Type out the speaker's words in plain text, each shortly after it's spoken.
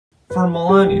For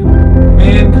millennia,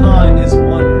 mankind has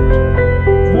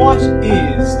wondered, what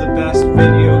is the best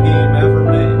video game ever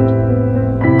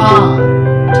made?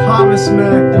 I, Thomas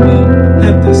McNamee,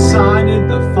 have decided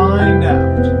to find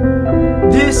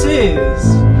out. This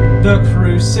is the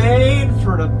crusade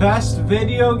for the best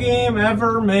video game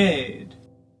ever made.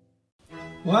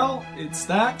 Well, it's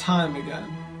that time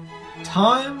again.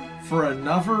 Time for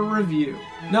another review.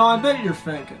 Now I bet you're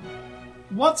thinking,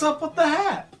 what's up with the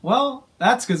hat? Well,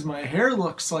 that's because my hair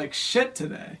looks like shit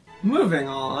today. Moving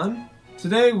on,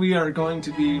 today we are going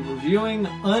to be reviewing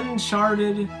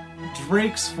Uncharted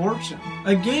Drake's Fortune,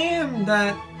 a game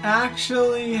that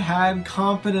actually had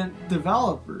competent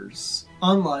developers,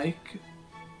 unlike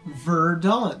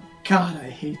Verdun. God, I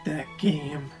hate that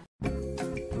game.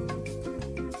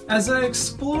 As I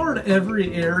explored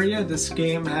every area this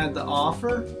game had to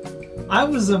offer, I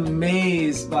was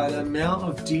amazed by the amount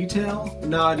of detail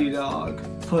Naughty Dog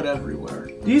put everywhere.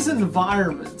 These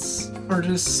environments are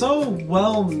just so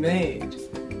well made.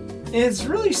 And it's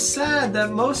really sad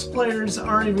that most players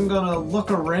aren't even gonna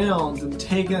look around and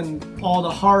take in all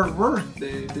the hard work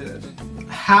they did.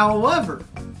 However,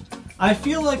 I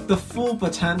feel like the full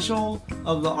potential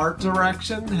of the art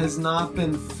direction has not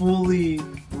been fully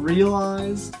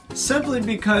realized, simply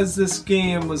because this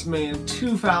game was made in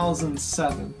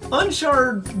 2007.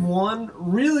 Uncharted 1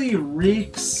 really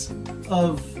reeks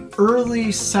of early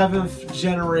 7th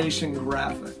generation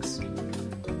graphics.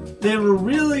 They were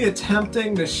really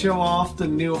attempting to show off the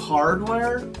new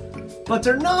hardware, but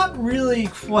they're not really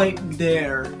quite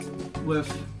there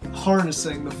with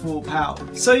harnessing the full power.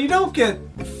 So you don't get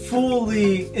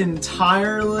fully,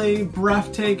 entirely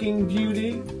breathtaking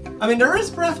beauty. I mean, there is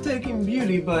breathtaking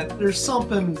beauty, but there's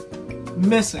something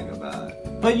missing about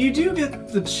it. But you do get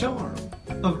the charm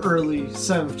of early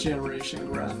 7th generation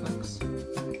graphics.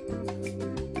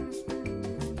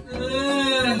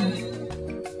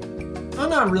 I'm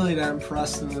not really that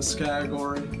impressed in this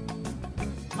category.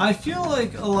 I feel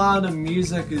like a lot of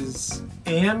music is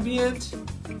ambient,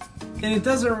 and it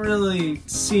doesn't really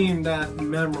seem that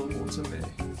memorable to me.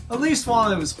 At least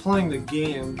while I was playing the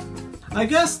game. I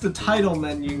guess the title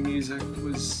menu music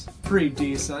was pretty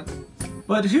decent,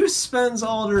 but who spends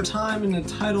all their time in the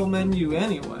title menu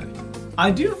anyway? I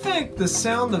do think the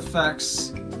sound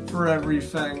effects for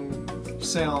everything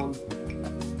sound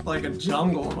like a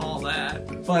jungle and all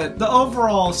that, but the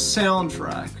overall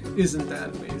soundtrack isn't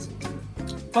that amazing.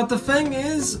 But the thing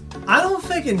is, I don't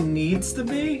think it needs to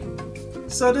be,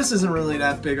 so this isn't really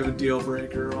that big of a deal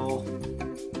breaker at all.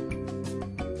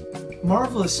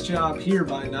 Marvelous job here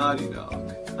by Naughty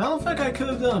Dog. I don't think I could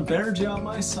have done a better job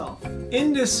myself.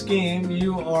 In this game,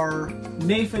 you are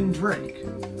Nathan Drake,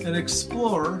 an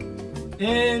explorer,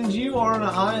 and you are on an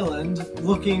island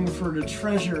looking for the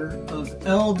treasure of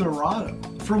El Dorado.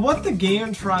 For what the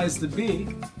game tries to be,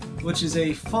 which is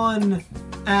a fun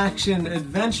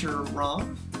action-adventure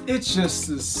romp, it just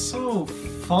is so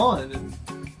fun and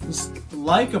just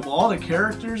likable. All the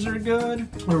characters are good.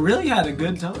 We really had a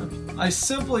good time. I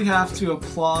simply have to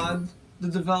applaud the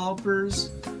developers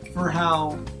for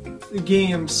how the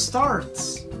game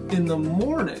starts in the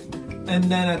morning, and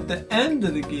then at the end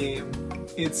of the game,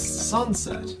 it's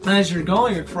sunset. As you're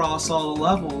going across all the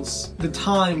levels, the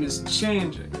time is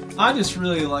changing. I just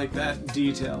really like that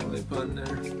detail they put in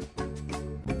there.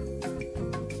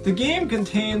 The game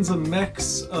contains a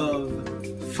mix of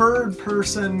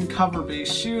third-person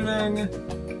cover-based shooting,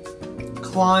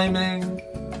 climbing,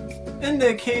 and the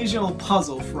occasional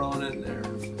puzzle thrown in there.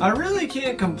 I really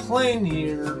can't complain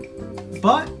here,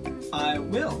 but I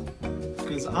will,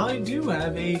 because I do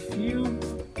have a few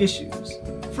issues.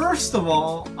 First of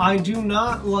all, I do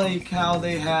not like how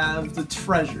they have the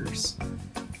treasures.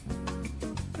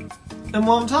 And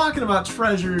when I'm talking about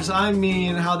treasures, I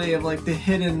mean how they have like the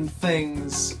hidden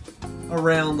things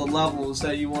around the levels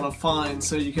that you want to find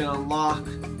so you can unlock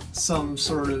some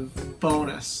sort of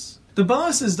bonus. The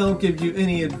bonuses don't give you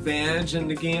any advantage in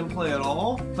the gameplay at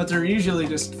all, but they're usually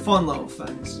just fun little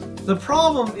things. The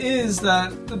problem is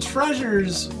that the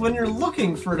treasures, when you're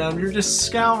looking for them, you're just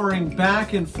scouring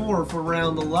back and forth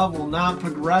around the level, not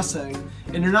progressing,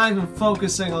 and you're not even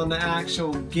focusing on the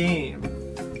actual game.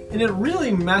 And it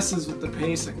really messes with the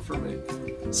pacing for me.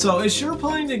 So as you're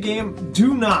playing the game,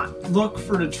 do not look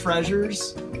for the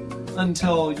treasures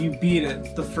until you beat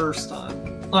it the first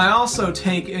time. I also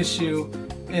take issue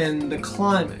in the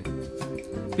climbing,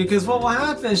 because what will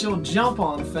happen is you'll jump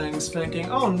on things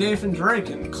thinking, oh, Nathan Drake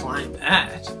can climb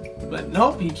that, but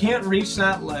nope, he can't reach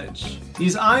that ledge.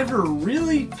 He's either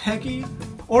really picky,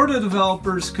 or the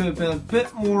developers could have been a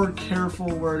bit more careful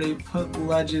where they put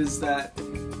ledges that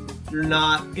you're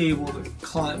not able to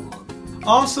climb on.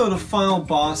 Also, the final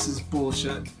boss is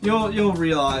bullshit. You'll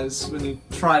realize when you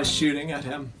try shooting at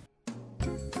him.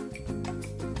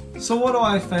 So what do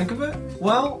I think of it?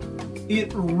 Well,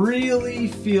 it really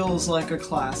feels like a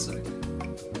classic.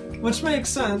 Which makes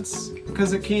sense,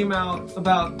 because it came out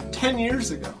about 10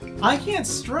 years ago. I can't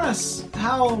stress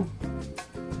how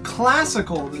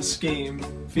classical this game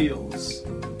feels.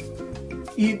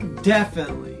 It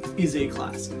definitely is a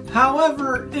classic.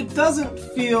 However, it doesn't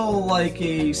feel like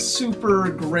a super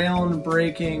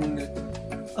groundbreaking,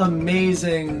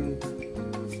 amazing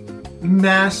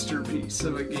masterpiece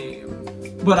of a game.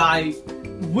 But I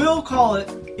will call it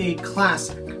a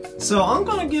classic. So I'm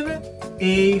gonna give it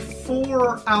a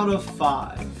 4 out of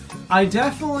 5. I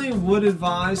definitely would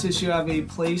advise if you have a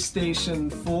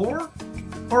PlayStation 4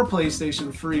 or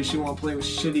PlayStation 3 if you want to play with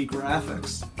shitty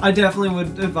graphics. I definitely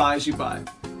would advise you buy it.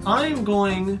 I am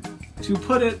going to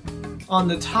put it on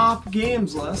the top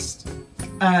games list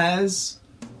as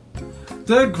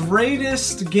the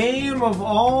greatest game of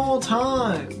all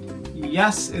time.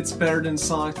 Yes, it's better than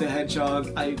Sonic the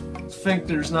Hedgehog. I think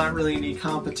there's not really any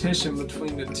competition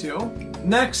between the two.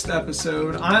 Next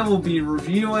episode, I will be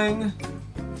reviewing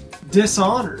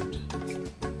Dishonored.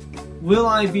 Will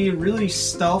I be really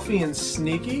stealthy and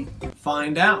sneaky?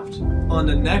 Find out on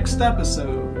the next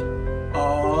episode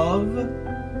of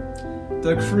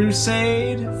The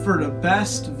Crusade for the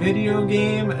best video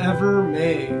game ever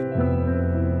made.